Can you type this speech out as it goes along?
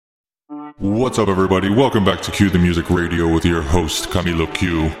What's up, everybody? Welcome back to Cue the Music Radio with your host, Camilo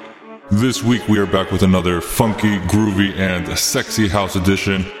Q. This week we are back with another funky, groovy, and sexy house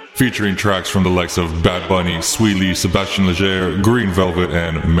edition featuring tracks from the likes of Bad Bunny, Sweely, Sebastien Leger, Green Velvet,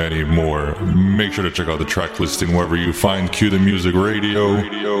 and many more. Make sure to check out the track listing wherever you find Cue the Music Radio.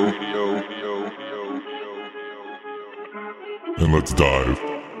 And let's dive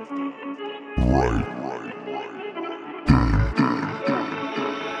right.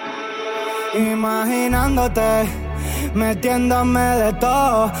 Imaginándote, metiéndome de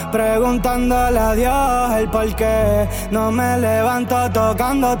todo, preguntándole a Dios el por qué no me levanto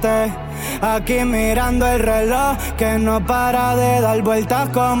tocándote. Aquí mirando el reloj que no para de dar vueltas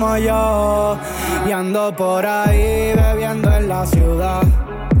como yo. Y ando por ahí bebiendo en la ciudad,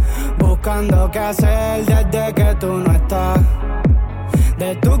 buscando qué hacer desde que tú no estás.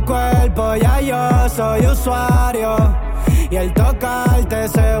 De tu cuerpo ya yo soy usuario, y el tocarte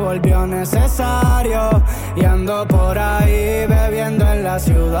se volvió necesario. Y ando por ahí bebiendo en la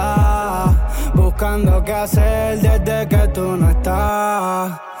ciudad, buscando qué hacer desde que tú no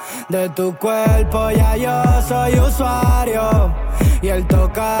estás. De tu cuerpo ya yo soy usuario, y el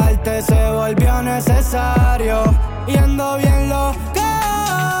tocarte se volvió necesario. Y ando bien loco,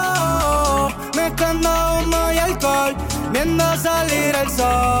 mezclando humo y alcohol, viendo salir el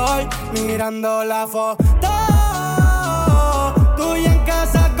sol, mirando la foto tuya en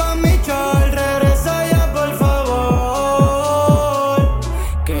casa con mi chol. Regresa ya por favor,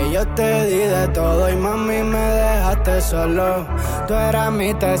 que yo te di de todo y mami me dejaste solo. Tú eras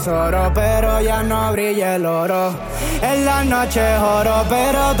mi tesoro, pero ya no brilla el oro. En la noche oro,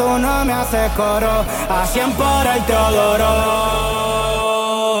 pero tú no me haces coro. A 100 por el Teodoro.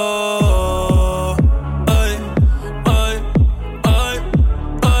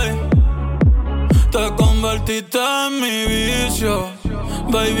 Convertiste en mi vicio,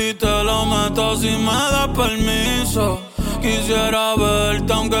 baby, te lo meto si me das permiso. Quisiera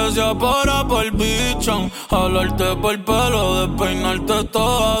verte aunque sea por bicho, jalarte por el pelo, despeinarte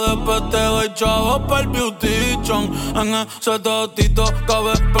toda, después te doy chavos por beautition. En ese totito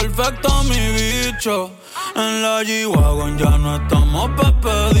cabe perfecto mi bicho. En la G-Wagon ya no estamos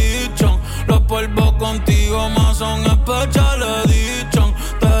pepedichon. Los polvos contigo más son special edition.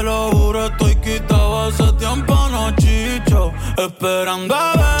 Te lo juro, estoy quitado hace tiempo, no chicho. Esperando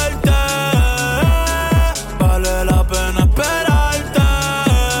a verte, vale la pena esperarte.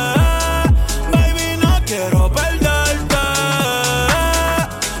 Baby, no quiero perderte.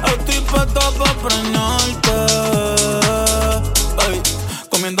 Estoy puesto pa' preñarte. Ey,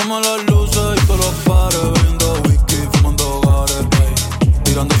 comiéndome las luces y todos los pares, bebiendo whisky, fumando hogares,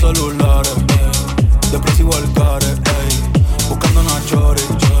 tirando celulares, depresivo al care, buscando una chori,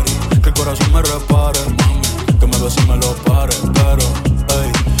 que el corazón me repare, mami, que me bese y me lo pare, pero,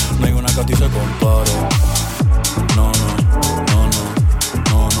 ey, no hay una que a ti se compare. No, no, no, no,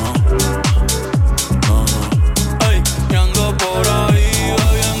 no, no, no, no. Ey, y ando por ahí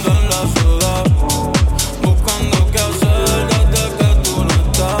bebiendo en la ciudad, buscando qué hacer desde que tú no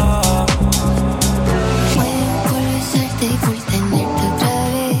estás. Puedo besarte y por tenerte otra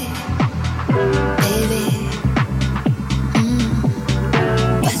vez, baby.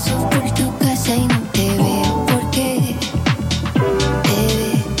 Paso por tu casa y no te veo, ¿por qué?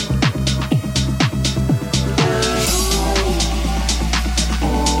 Baby,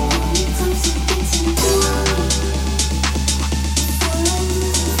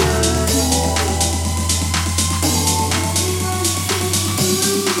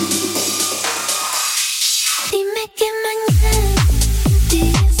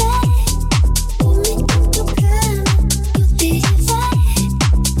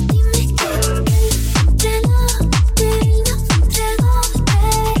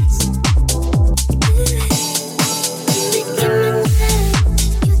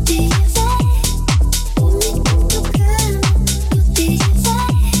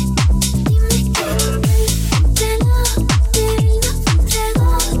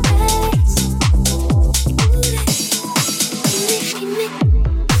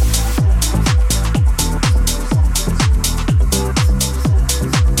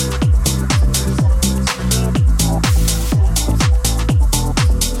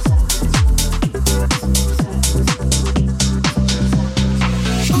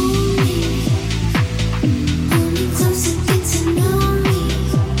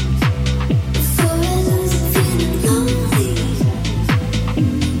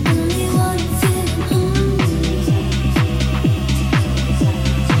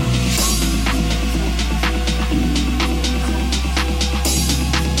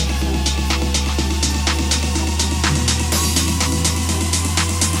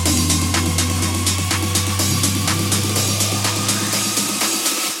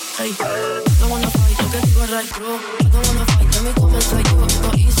 like bro. I don't wanna fight, let me come inside you. Go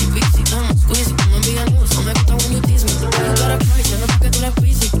easy, peasy, squeezy. No me envían luz, no me gusta when you tease me. You gotta cry, no pa' que tú eres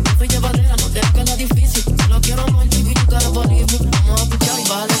busy. No soy llevadera, no te hagas la difícil. Solo quiero amar, baby, you gotta believe me. Vamos a pichar y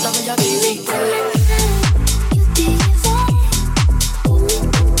bájale esta bella baby.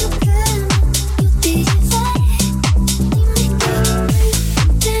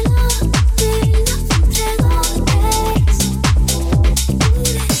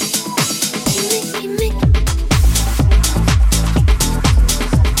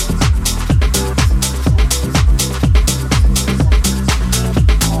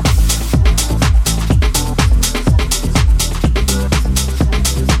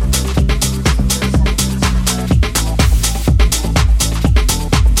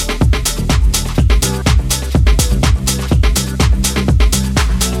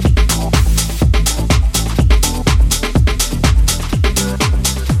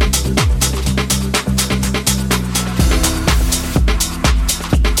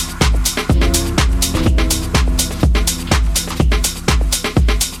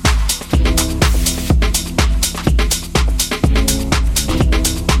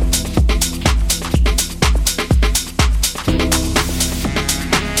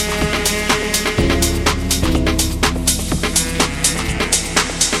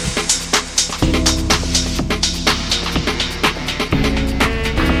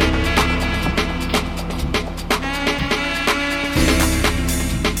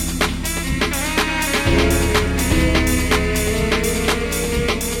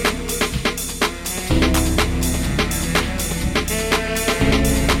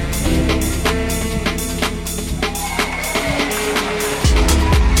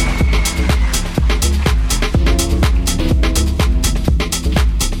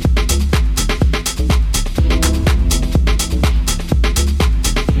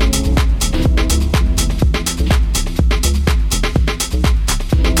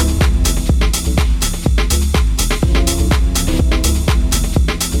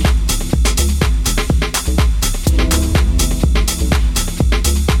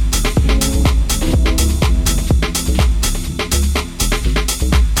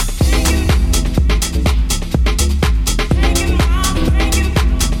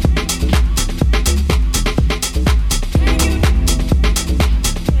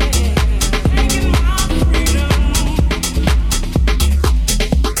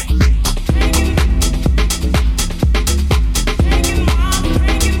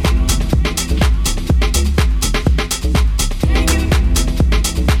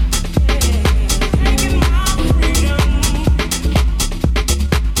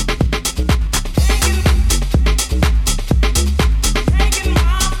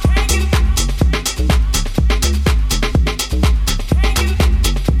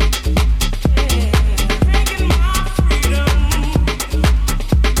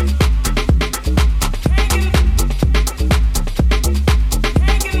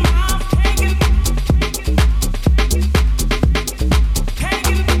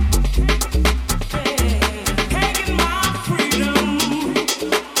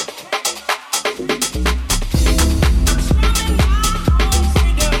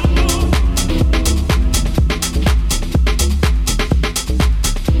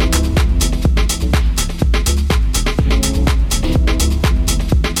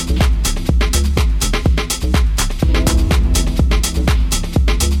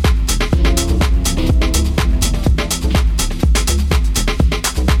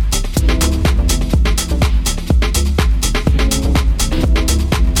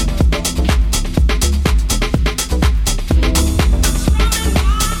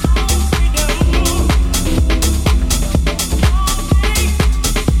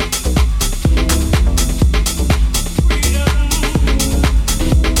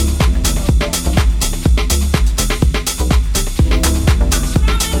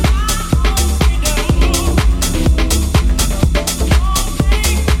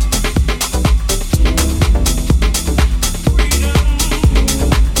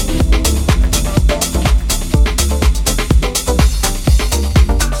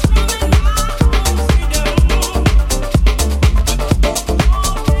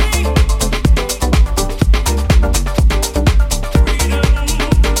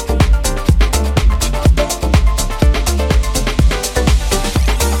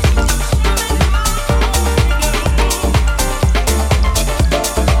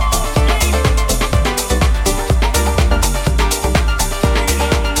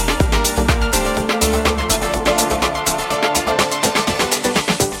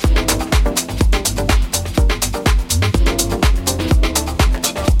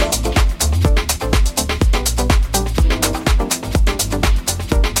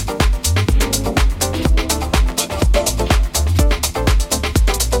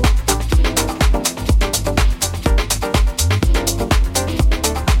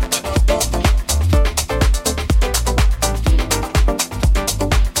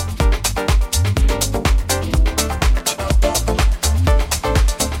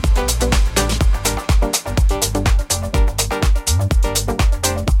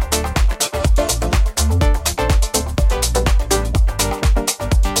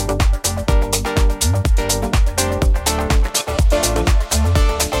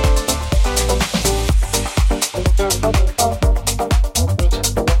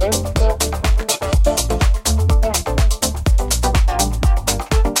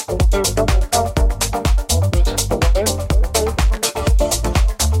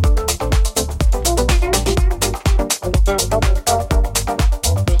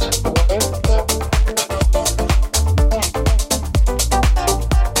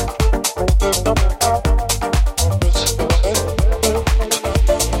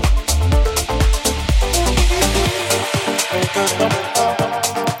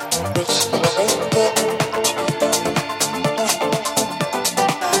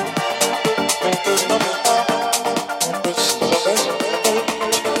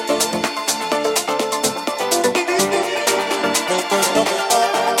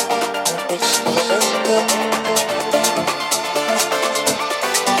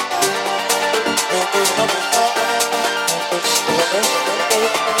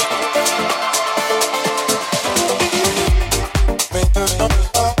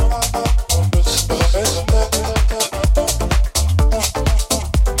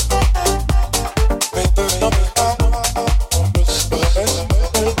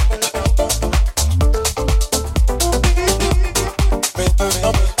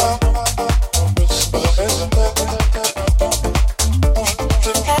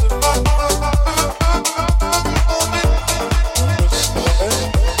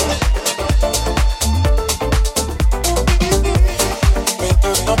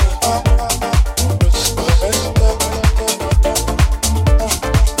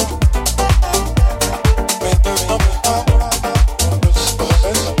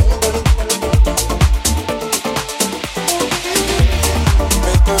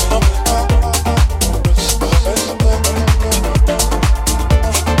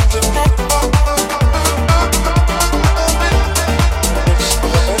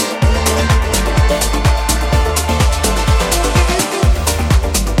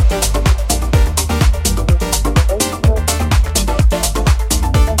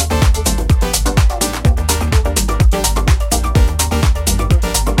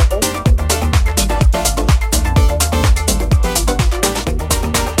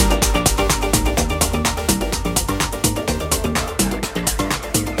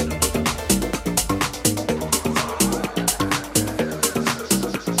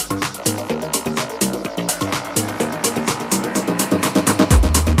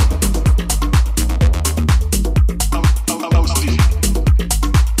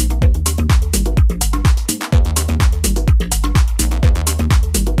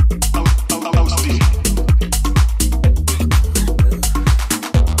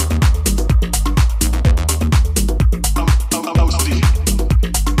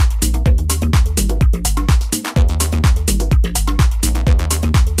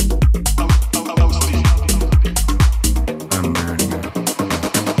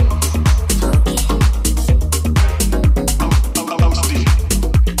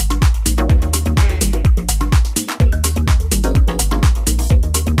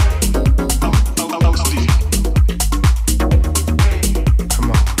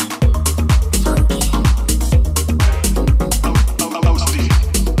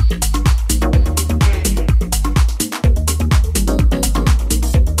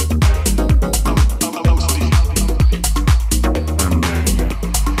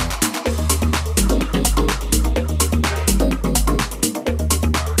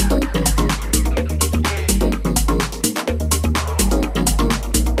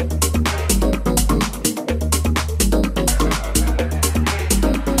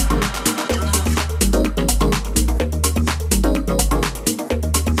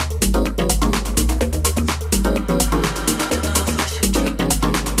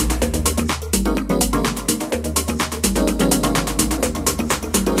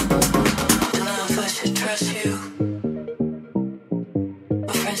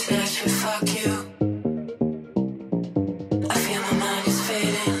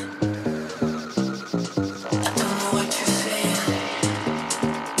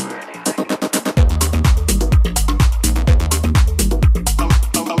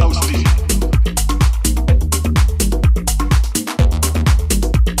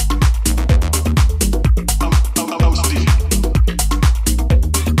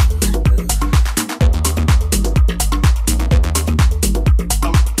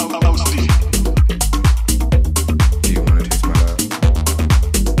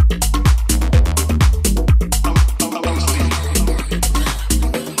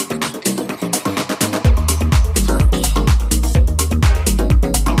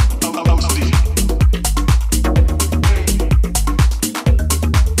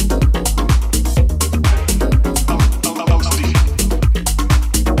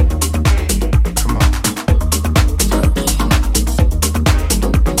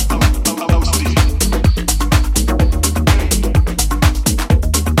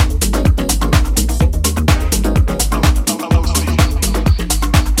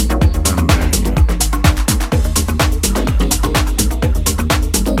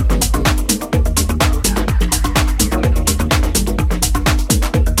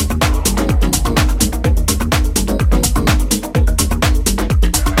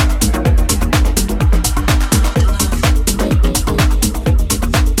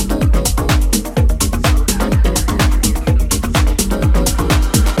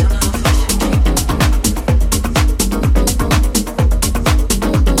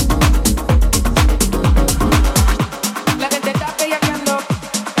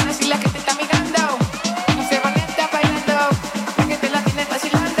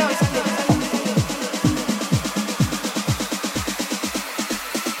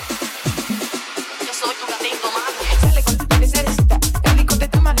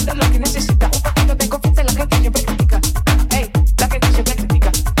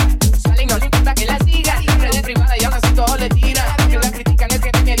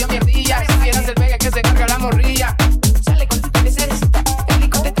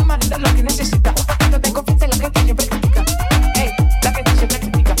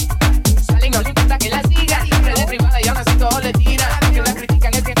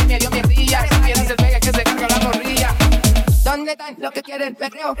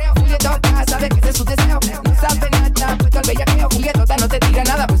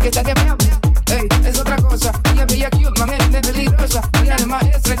 que está que veo. Ey, es otra cosa. Ella es bella cute, man, es peligrosa. Ella es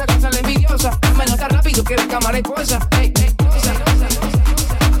maestra, esta cosa la envidiosa. No me nota rápido que beca mariposa. Ey, ey, cosa.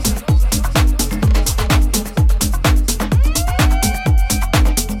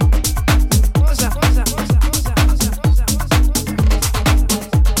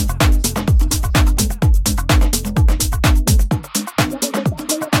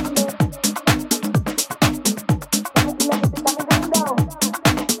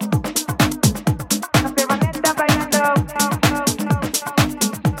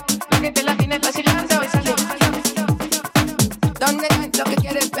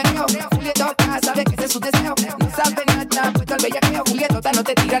 Julietota no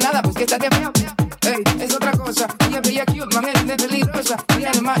te tira nada, pues que estás bien feo. Ey, es otra cosa. Ella es bella cute, man, es peligrosa.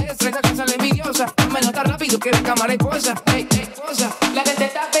 Ella es maestra, esta cosa la envidiosa. No me nota rápido que beca mariposa. Ey, ey, cosa. La que te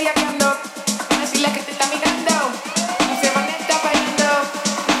está bellaqueando, así la que te está mirando. No se van a estar bailando,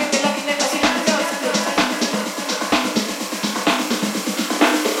 la que te la tiene vacilando.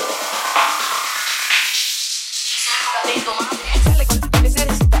 Sale con tu de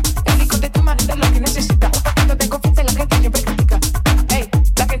cerecita, el rico te toma de lo que necesita. Un poquito de confianza en la gente siempre critica. Ey,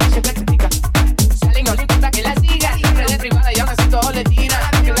 la gente siempre critica. Sale no le importa que la siga, siempre de privada y aún así todo le tira.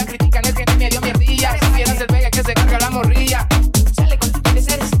 Que la critican es que ni medio mierdilla. Si quieren ser bella que se carga la morrilla. Sale con tu de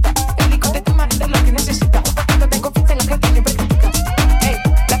cerecita, el rico te toma de lo que necesita. Un poquito de confianza en la gente siempre critica. Ey,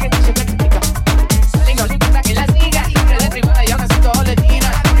 la gente siempre critica. Sale no le importa que la siga, siempre de privada y aún así todo le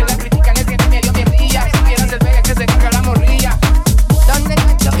tira. Que la critican es que ni medio mierdilla. Si quieren ser bella que se carga la morrilla. ¿Dónde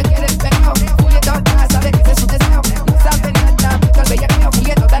está lo que quieres ver? Julietota sabe que ese es su deseo. No sabe nada, pero el bellaqueo.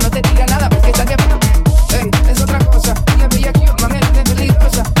 Julietota no te tira nada porque está bien feo. Ey, es otra cosa. Ella es bella cute, man, es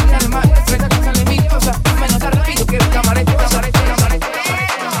peligrosa. Ella es maestra, esta cosa la envidiosa. No me nota rápido que beca mariposa.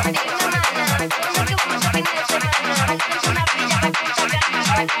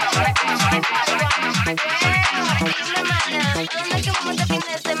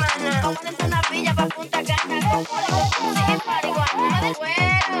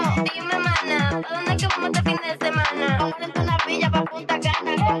 Dime, mana, ¿a dónde que vamos este fin de semana? Ponete una pilla pa' Punta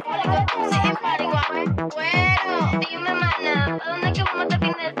Cana. Sigue pariguan. Cuero. Dime, mana, ¿a dónde que vamos este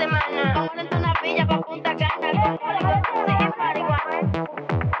fin de semana? Ponete una pilla pa' Punta Cana. Sigue pariguan.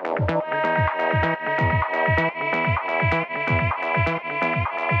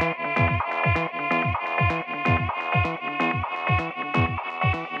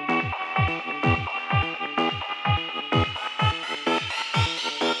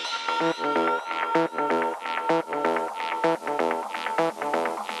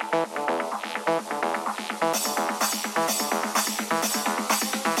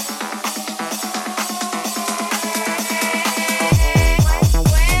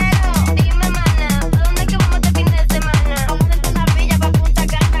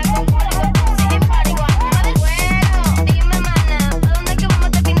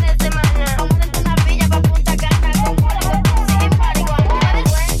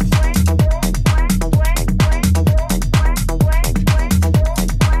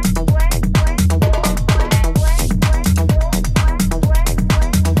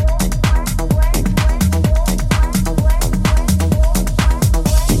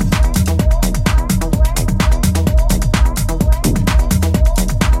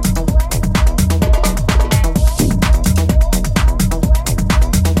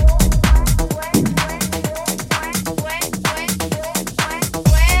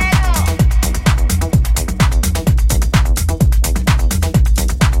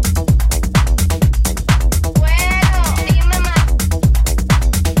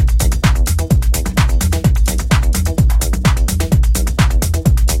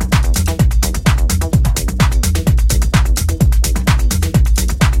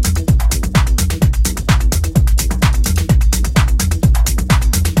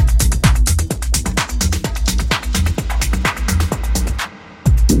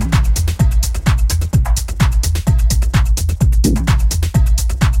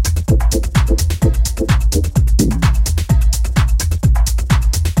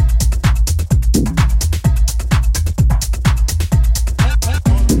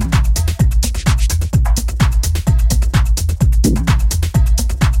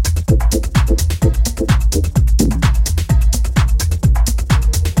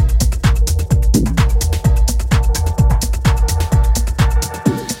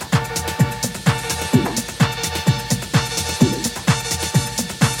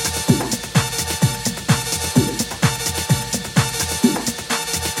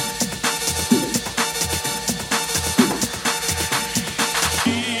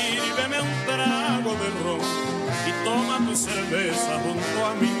 llevo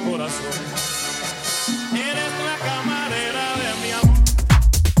a mi corazón. Eres la camarera de mi amor.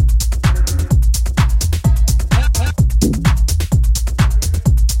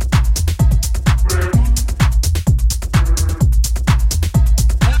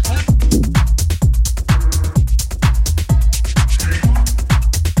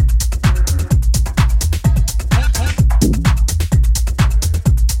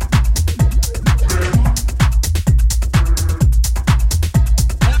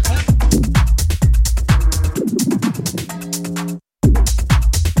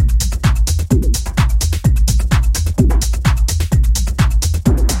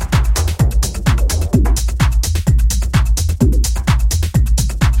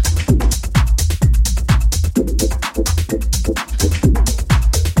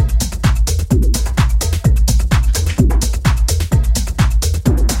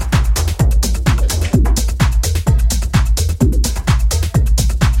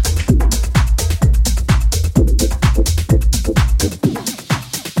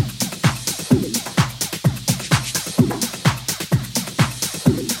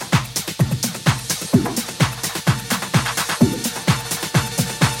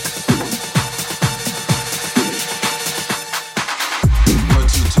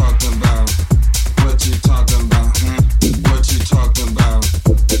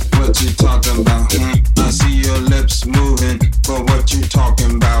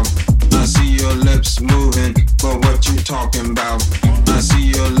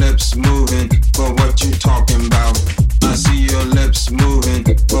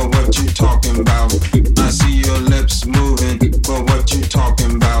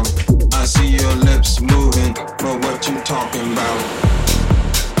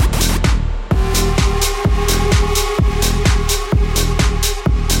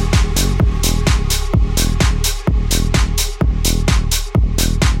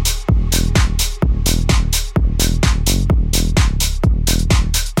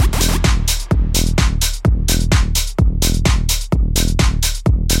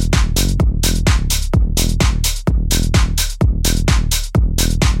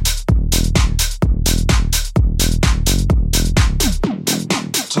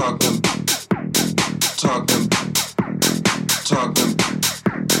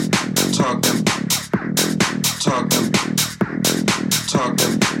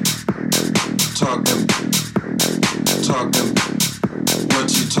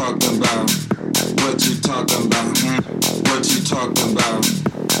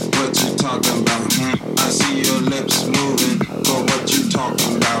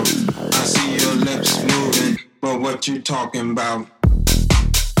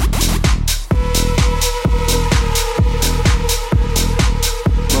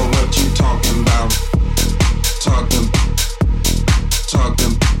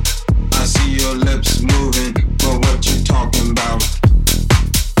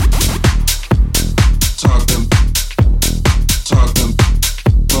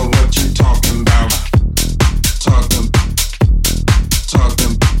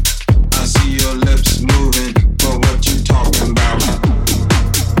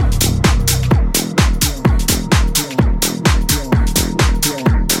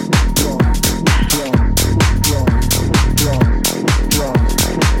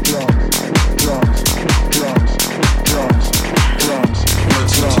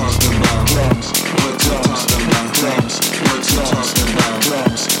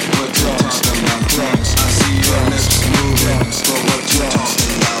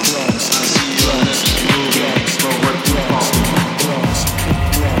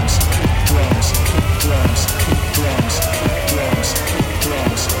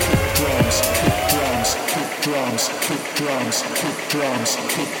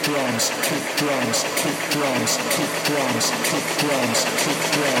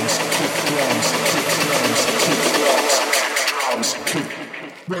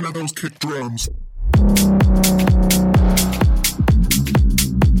 One of those kick drums.